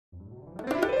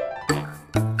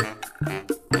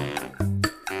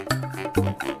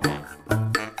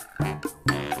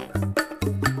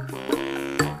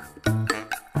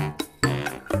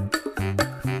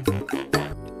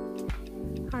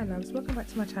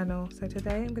my channel. So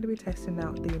today I'm going to be testing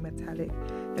out the Metallic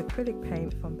Acrylic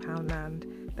paint from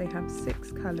Poundland. They have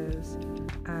 6 colours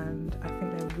and I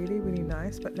think they're really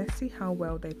nice, but let's see how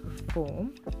well they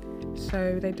perform.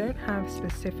 So they don't have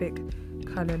specific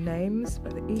colour names,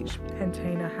 but each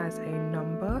container has a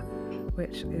number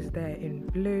which is there in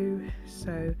blue.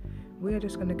 So we're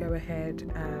just going to go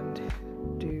ahead and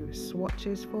do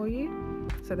swatches for you.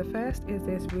 So the first is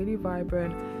this really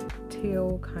vibrant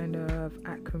teal kind of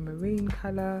aquamarine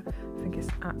colour. I think it's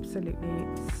absolutely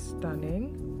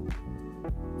stunning.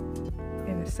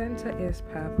 In the centre is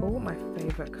purple, my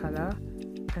favourite colour,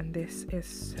 and this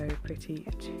is so pretty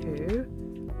too.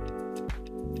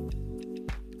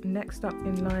 Next up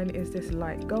in line is this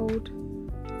light gold.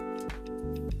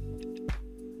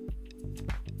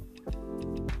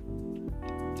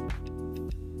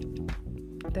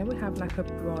 Then we have like a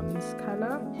bronze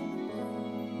colour.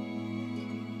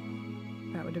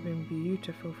 That would have been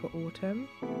beautiful for autumn.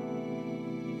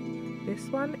 This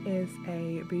one is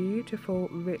a beautiful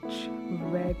rich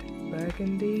red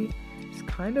burgundy. It's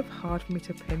kind of hard for me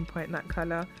to pinpoint that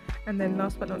colour. And then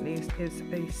last but not least is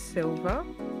a silver.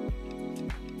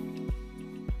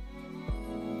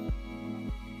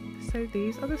 So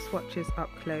these are the swatches up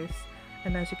close,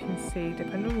 and as you can see,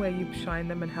 depending on where you shine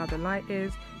them and how the light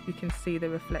is, you can see the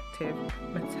reflective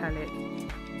metallic.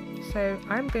 So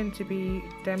I'm going to be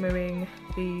demoing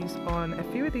these on a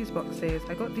few of these boxes.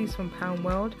 I got these from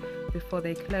Poundland before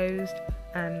they closed,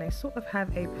 and they sort of have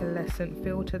a pearlescent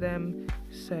feel to them,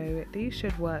 so these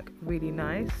should work really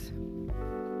nice.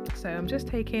 So I'm just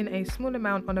taking a small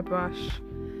amount on a brush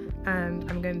and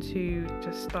I'm going to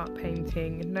just start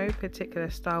painting. No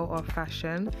particular style or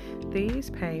fashion.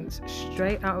 These paints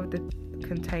straight out of the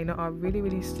container are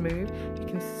really smooth. You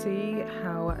can see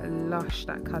how lush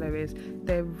that colour is.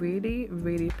 They're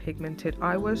really pigmented.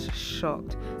 I was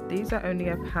shocked. These are only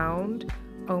 £1.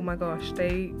 Oh my gosh,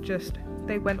 they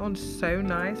went on so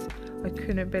nice. I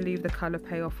couldn't believe the colour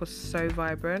payoff was so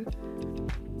vibrant.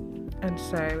 And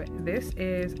so this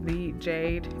is the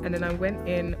jade, and then I went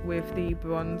in with the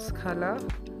bronze colour.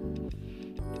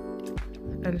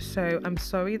 And so I'm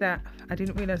sorry that I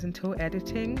didn't realise until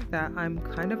editing that I'm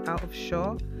kind of out of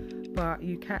shot, but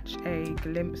you catch a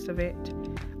glimpse of it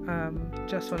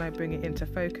just when I bring it into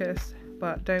focus.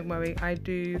 But don't worry, I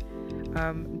do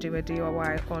do a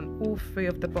DIY on all 3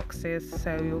 of the boxes,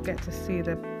 so you'll get to see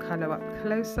the colour up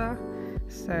closer.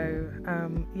 So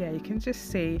yeah, you can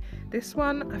just see this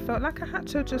one. I felt like I had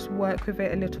to just work with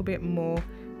it a little bit more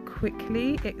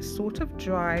quickly. It sort of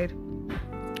dried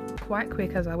quite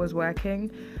quick as I was working,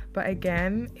 but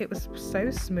again, it was so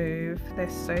smooth. They're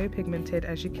so pigmented,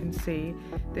 as you can see.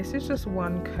 This is just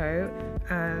one coat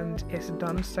and it's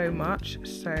done so much,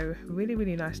 so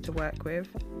really nice to work with.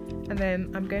 And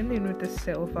then I'm going in with the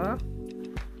silver.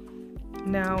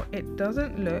 Now it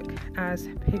doesn't look as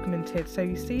pigmented, so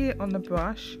you see it on the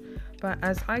brush, but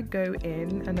as I go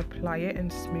in and apply it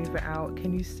and smooth it out,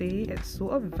 can you see it's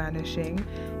sort of vanishing?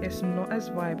 It's not as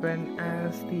vibrant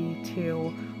as the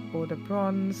teal or the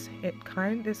bronze. It's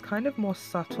kind of more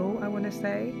subtle, I want to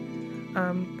say,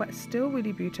 but it's still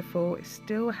really beautiful. It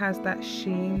still has that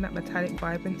sheen, that metallic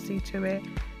vibrancy to it,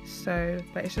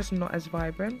 but it's just not as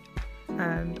vibrant.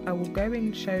 And I will go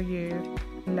and show you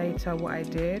later what I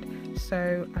did.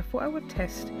 So I thought I would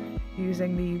test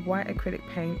using the white acrylic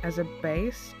paint as a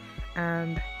base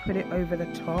and put it over the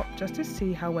top just to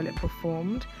see how well it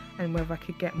performed and whether I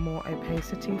could get more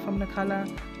opacity from the colour.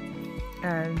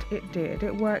 And it did.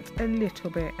 It worked a little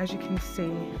bit. As you can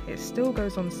see, it still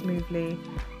goes on smoothly,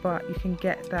 but you can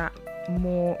get that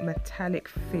more metallic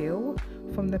feel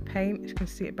from the paint. You can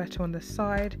see it better on the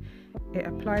side. It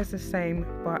applies the same,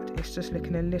 but it's just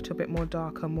looking a little bit more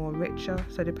darker, more richer.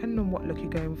 So depending on what look you're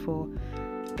going for,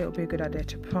 it'll be a good idea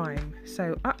to prime.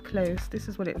 So up close, this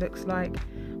is what it looks like.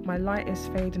 My light is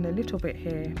fading a little bit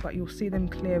here, but you'll see them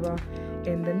clearer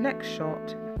in the next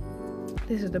shot.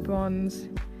 This is the bronze,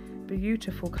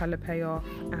 beautiful colour payoff,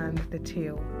 and the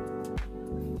teal.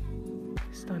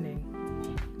 Stunning.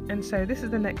 And so this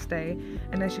is the next day,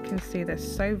 and as you can see, they're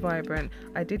so vibrant.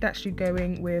 I did actually go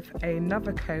in with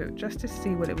another coat just to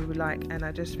see what it would be like, and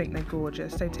I just think they're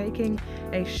gorgeous. So taking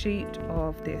a sheet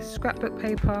of this scrapbook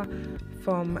paper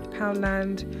from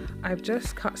Poundland, I've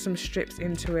just cut some strips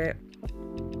into it,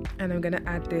 and I'm going to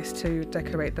add this to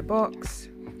decorate the box.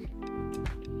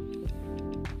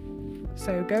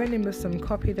 So going in with some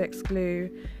Copydex glue,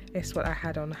 it's what I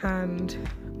had on hand.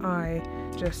 I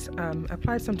just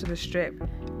applied some to the strip,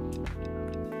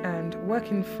 and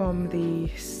working from the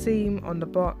seam on the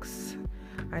box,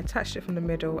 I attached it from the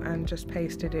middle and just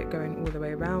pasted it going all the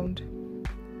way around.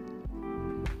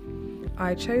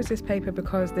 I chose this paper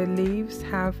because the leaves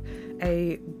have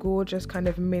a gorgeous kind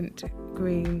of mint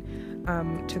green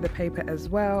to the paper as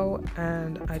well,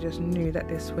 and I just knew that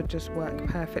this would just work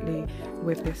perfectly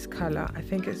with this colour. I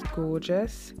think it's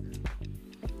gorgeous.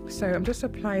 So I'm just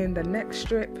applying the next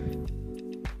strip,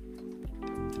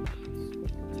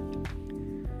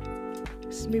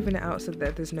 smoothing it out so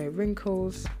that there's no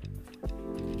wrinkles.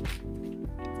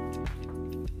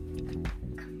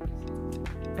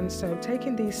 And so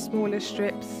taking these smaller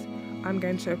strips, I'm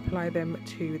going to apply them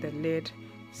to the lid.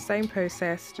 Same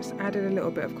process, just added a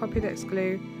little bit of Copydex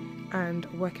glue and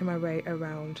working my way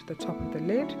around the top of the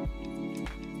lid.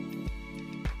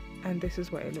 And this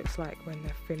is what it looks like when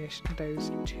they're finished,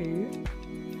 those two.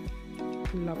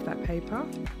 Love that paper.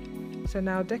 So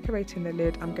now decorating the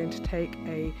lid, I'm going to take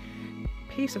a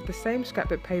piece of the same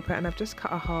scrapbook paper and I've just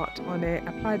cut a heart on it,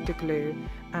 applied the glue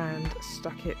and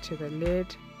stuck it to the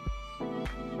lid.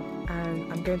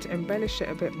 And I'm going to embellish it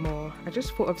a bit more. I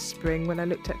just thought of spring when I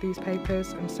looked at these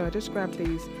papers, and so I just grabbed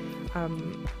these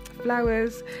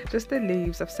flowers, just the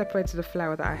leaves. I've separated the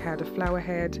flower that I had, a flower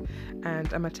head,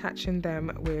 and I'm attaching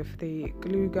them with the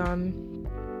glue gun,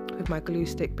 with my glue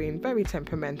stick being very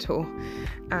temperamental,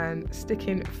 and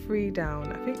sticking 3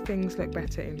 down. I think things look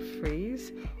better in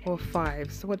 3s or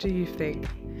 5s. So what do you think?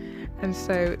 And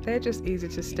so they're just easy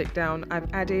to stick down.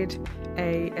 I've added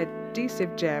a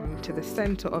adhesive gem to the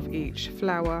center of each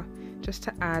flower just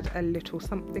to add a little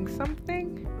something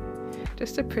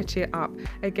just to pretty it up.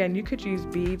 Again, you could use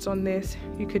beads on this,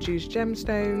 you could use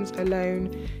gemstones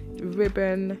alone,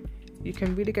 ribbon. You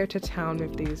can really go to town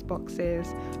with these boxes.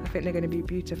 I think they're going to be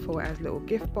beautiful as little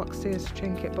gift boxes,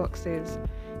 trinket boxes.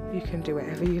 You can do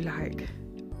whatever you like.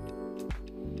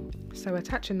 So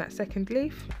attaching that second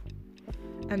leaf,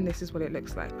 and this is what it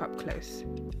looks like up close.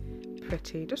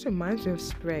 Pretty, just reminds me of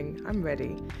spring. I'm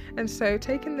ready. And so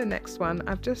taking the next one,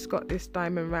 I've just got this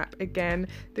diamond wrap. Again,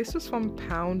 this was from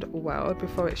Pound World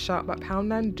before it's sharp, but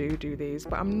Poundland do these,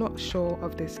 but I'm not sure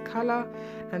of this color.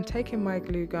 And taking my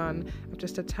glue gun, I've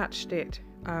just attached it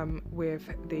with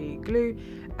the glue,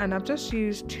 and I've just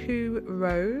used 2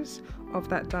 rows of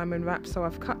that diamond wrap. So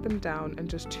I've cut them down and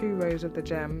just 2 rows of the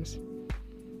gems,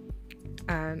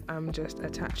 and I'm just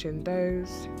attaching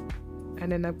those.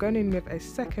 And then I've gone in with a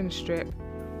second strip,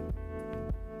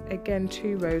 again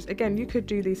 2 rows. Again, you could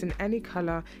do these in any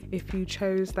color. If you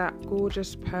chose that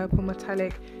gorgeous purple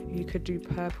metallic, you could do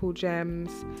purple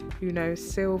gems, you know,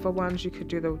 silver ones, you could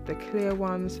do the clear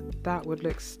ones. That would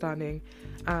look stunning,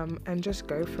 and just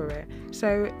go for it.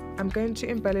 So I'm going to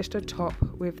embellish the top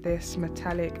with this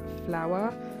metallic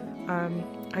flower.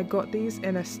 I got these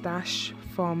in a stash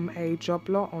from a job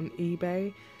lot on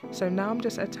eBay. So now I'm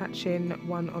just attaching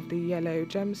one of the yellow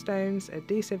gemstones,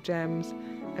 adhesive gems,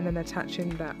 and then attaching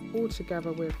that all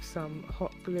together with some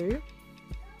hot glue.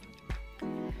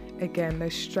 Again,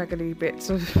 those straggly bits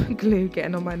of glue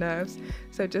getting on my nerves.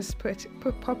 So just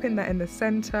popping that in the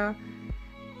center,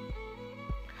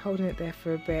 holding it there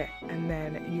for a bit, and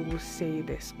then you will see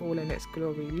this all in its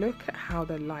glory. Look at how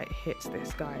the light hits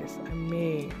this, guys. I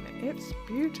mean, it's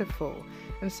beautiful.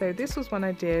 And so this was one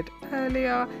I did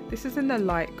earlier. This is in the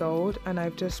light gold, and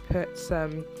I've just put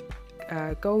some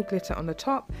gold glitter on the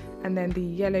top and then the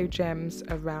yellow gems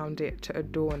around it to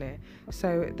adorn it.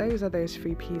 So those are those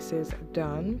 3 pieces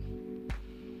done.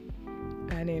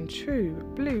 And in true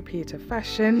Blue Peter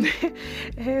fashion,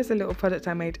 here's a little product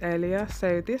I made earlier.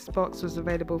 So this box was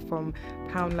available from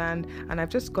Poundland, and I've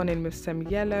just gone in with some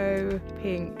yellow,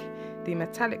 pink, the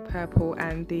metallic purple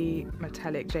and the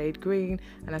metallic jade green,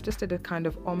 and I've just did a kind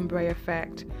of ombre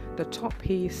effect. The top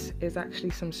piece is actually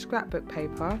some scrapbook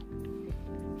paper.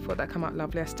 Thought that came out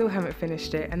lovely. I still haven't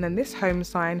finished it. And then this home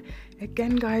sign,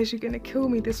 again guys, you're gonna kill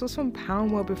me, this was from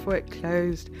Pound World before it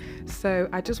closed. So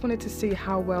I just wanted to see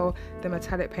how well the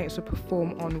metallic paints would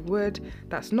perform on wood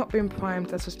that's not been primed.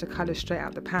 That's just a colour straight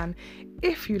out the pan.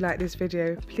 If you like this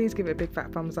video, please give it a big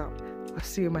fat thumbs up. I'll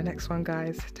see you in my next one,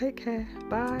 guys. Take care.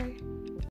 Bye.